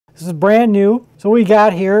This is brand new. So what we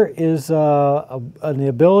got here is the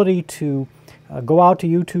ability to go out to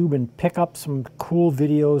YouTube and pick up some cool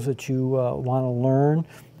videos that you want to learn,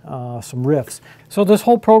 some riffs. So this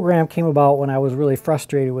whole program came about when I was really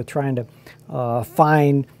frustrated with trying to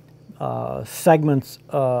find segments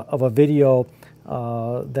of a video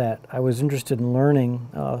that I was interested in learning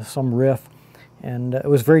some riff. And it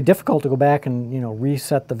was very difficult to go back and, you know,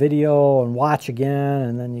 reset the video and watch again,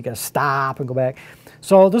 and then you got to stop and go back.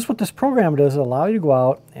 So this, what this program does, is allow you to go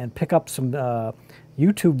out and pick up some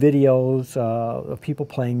YouTube videos of people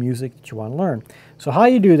playing music that you want to learn. So how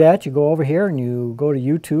you do that, you go over here and you go to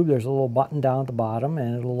YouTube. There's a little button down at the bottom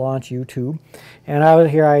and it'll launch YouTube. And out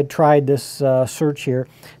here I tried this search here.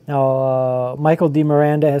 Now Michael D.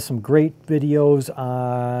 Miranda has some great videos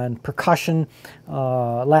on percussion,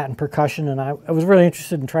 Latin percussion, and I was really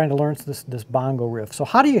interested in trying to learn this bongo riff. So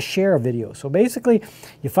how do you share a video? So basically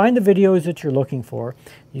you find the videos that you're looking for.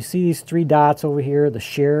 You see these three dots over here, the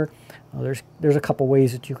share. There's a couple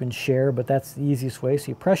ways that you can share, but that's the easiest way. So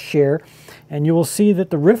you press share, and you will see that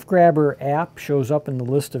the Riff Grabber app shows up in the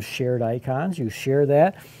list of shared icons. You share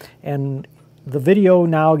that, and the video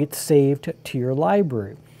now gets saved to your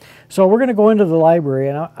library. So we're going to go into the library,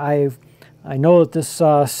 and I know that this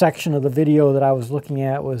section of the video that I was looking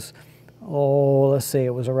at was, let's say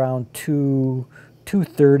it was around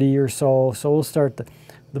 2:30 or so. So we'll start the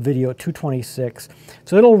video at 2:26.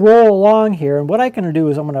 So it'll roll along here, and what I'm going to do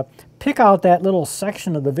is I'm going to pick out that little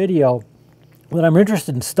section of the video that I'm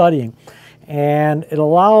interested in studying, and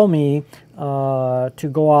it'll allow me to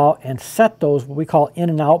go out and set those, what we call in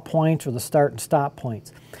and out points, or the start and stop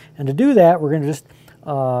points. And to do that, we're going to just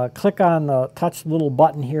click on touch the little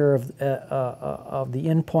button here of the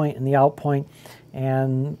in point and the out point,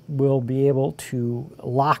 and we'll be able to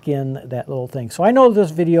lock in that little thing. So I know this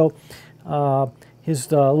video,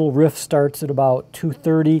 his little riff starts at about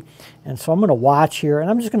 2:30, and so I'm going to watch here,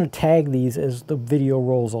 and I'm just going to tag these as the video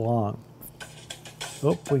rolls along.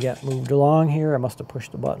 Oh, we got moved along here. I must have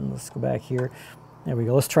pushed the button. Let's go back here. There we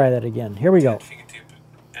go. Let's try that again. Here we go. Fingertip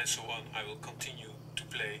and so on. I will continue to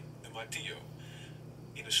play the martillo.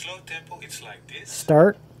 In a slow tempo, it's like this.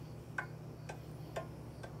 Start.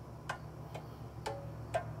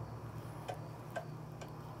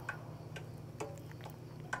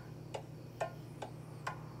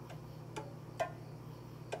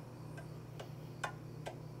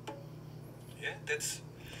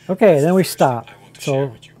 Okay, then we stop.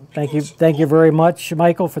 So thank you very much,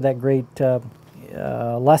 Michael, for that great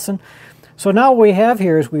lesson. So now what we have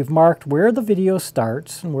here is we've marked where the video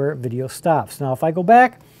starts and where the video stops. Now if I go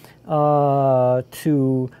back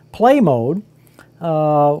to play mode,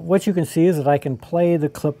 what you can see is that I can play the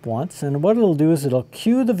clip once, and what it'll do is it'll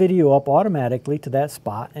cue the video up automatically to that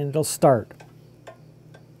spot, and it'll start.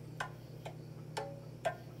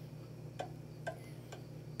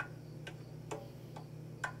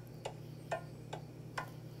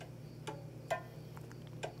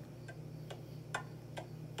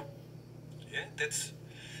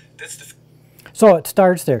 So it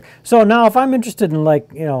starts there. So now if I'm interested in, like,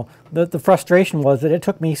 you know, the frustration was that it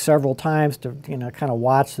took me several times to, you know, kind of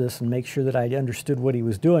watch this and make sure that I understood what he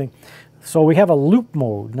was doing. So we have a loop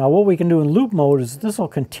mode. Now what we can do in loop mode is this will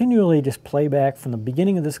continually just play back from the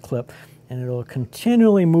beginning of this clip, and it'll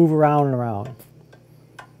continually move around and around.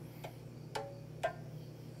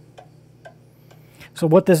 So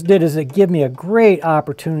what this did is it gave me a great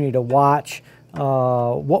opportunity to watch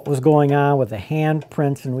what was going on with the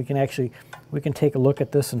handprints, and we can take a look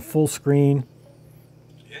at this in full screen.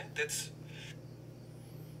 Yeah, that's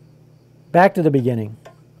back to the beginning.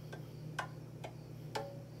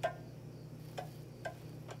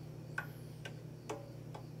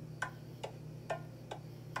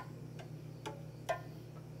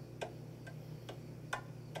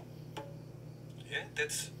 Yeah,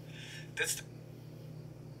 that's the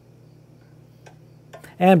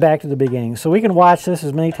and back to the beginning. So we can watch this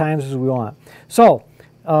as many times as we want. So,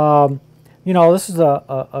 you know, this is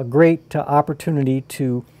a great opportunity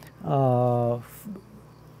to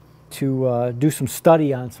do some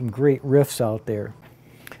study on some great riffs out there.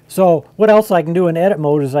 So what else I can do in edit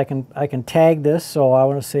mode is I can tag this. So I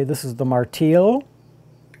want to say this is the martillo,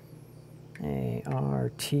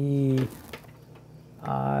 A-R-T-I-L-L-O.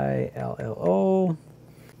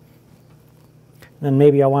 Then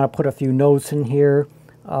maybe I want to put a few notes in here.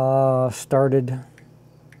 Started.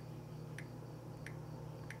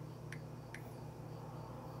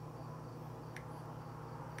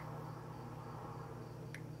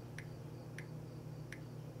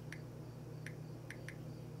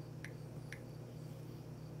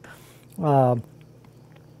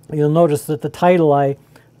 You'll notice that the title I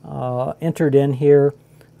entered in here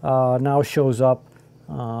now shows up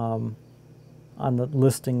on the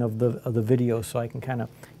listing of the video, so I can kind of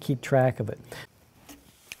keep track of it.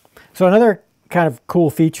 So another kind of cool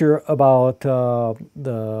feature about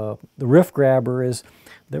the Riff Grabber is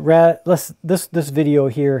that this video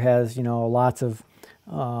here has, you know, lots of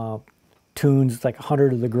tunes. It's like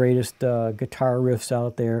 100 of the greatest guitar riffs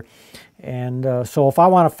out there, and so if I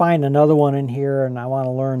want to find another one in here and I want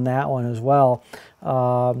to learn that one as well,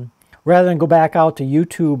 rather than go back out to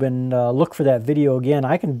YouTube and look for that video again,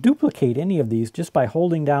 I can duplicate any of these just by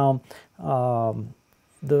holding down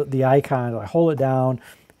the icon. I hold it down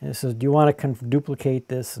and it says, do you want to duplicate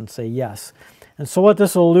this, and say yes. And so what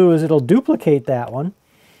this will do is it'll duplicate that one,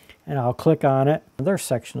 and I'll click on it, another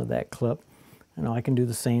section of that clip. You know, I can do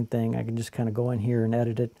the same thing. I can just kind of go in here and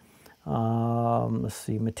edit it. Let's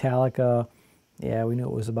see, Metallica. Yeah, we knew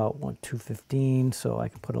it was about 215, so I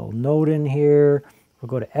can put a little note in here. We'll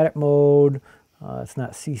go to edit mode. It's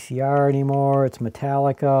not CCR anymore, it's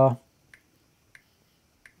Metallica.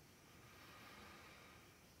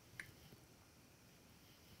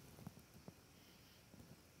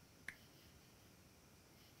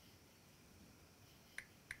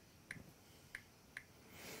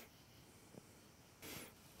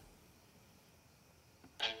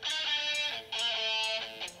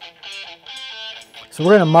 So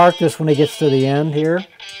we're going to mark this when it gets to the end here.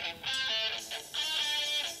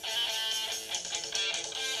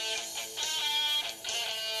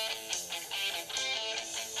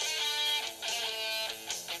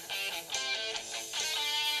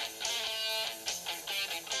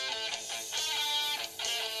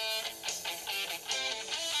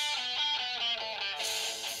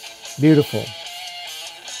 Beautiful.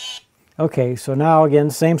 Okay, so now again,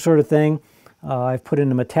 same sort of thing. I've put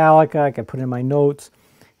in the Metallica, I can put in my notes,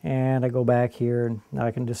 and I go back here, and now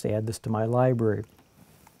I can just add this to my library.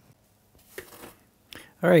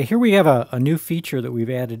 All right, here we have a new feature that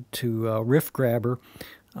we've added to Riff Grabber.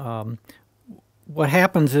 What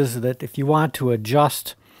happens is that if you want to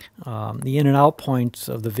adjust the in and out points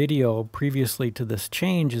of the video previously to this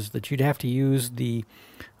change, is that you'd have to use the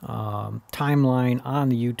timeline on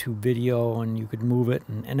the YouTube video, and you could move it,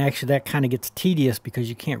 and actually that kind of gets tedious because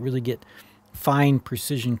you can't really get fine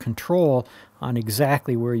precision control on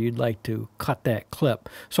exactly where you'd like to cut that clip.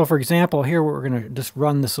 So for example, here we're going to just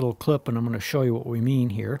run this little clip, and I'm going to show you what we mean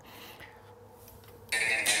here.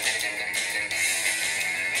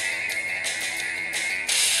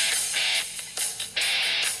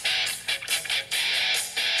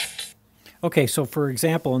 Okay, so for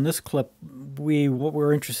example, in this clip, what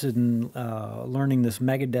we're interested in learning this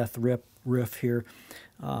Megadeth riff here,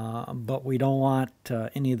 but we don't want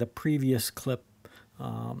any of the previous clip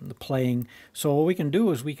playing. So what we can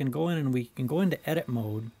do is we can go in and we can go into edit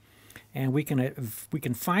mode, and we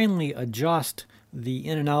can finally adjust the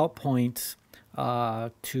in and out points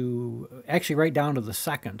to actually right down to the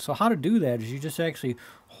second. So how to do that is you just actually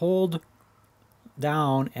hold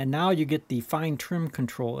down, and now you get the fine trim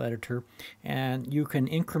control editor, and you can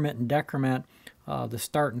increment and decrement the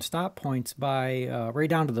start and stop points by right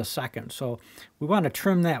down to the second. So we want to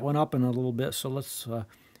trim that one up in a little bit, so let's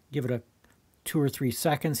give it a 2 or 3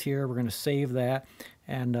 seconds here. We're going to save that,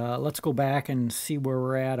 and let's go back and see where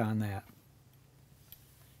we're at on that.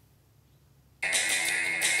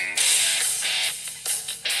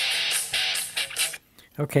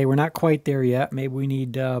 Okay, we're not quite there yet. Maybe we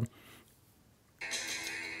need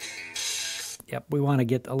yep, we want to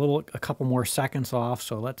get a couple more seconds off,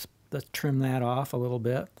 so let's trim that off a little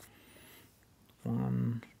bit.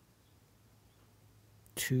 1,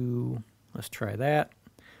 2, let's try that.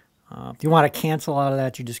 If you want to cancel out of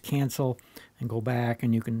that, you just cancel and go back,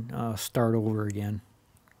 and you can start over again.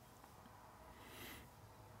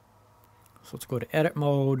 So let's go to edit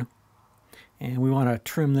mode, and we want to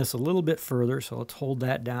trim this a little bit further, so let's hold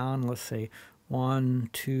that down. Let's say 1,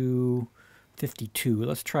 2, 52.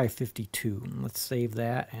 Let's try 52. Let's save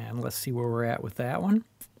that, and let's see where we're at with that one.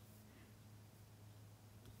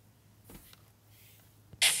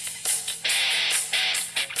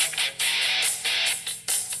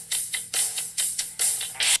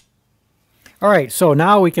 All right, so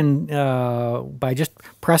now we can, by just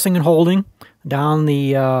pressing and holding down in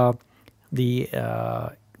the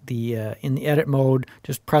edit mode,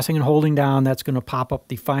 just pressing and holding down, that's going to pop up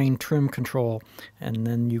the fine trim control, and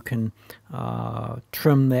then you can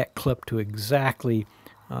trim that clip to exactly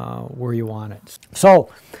where you want it.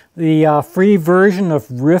 So the free version of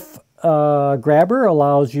Riff Grabber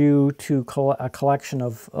allows you to a collection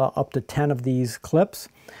of up to 10 of these clips.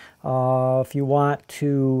 If you want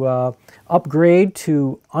to upgrade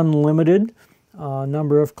to unlimited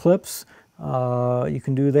number of clips, you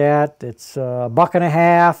can do that. It's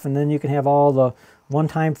 $1.50, and then you can have all the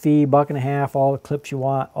one-time fee, $1.50, all the clips you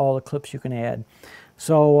want, all the clips you can add.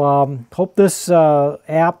 So hope this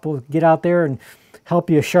app will get out there and help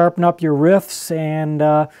you sharpen up your riffs, and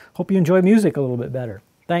hope you enjoy music a little bit better.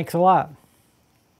 Thanks a lot.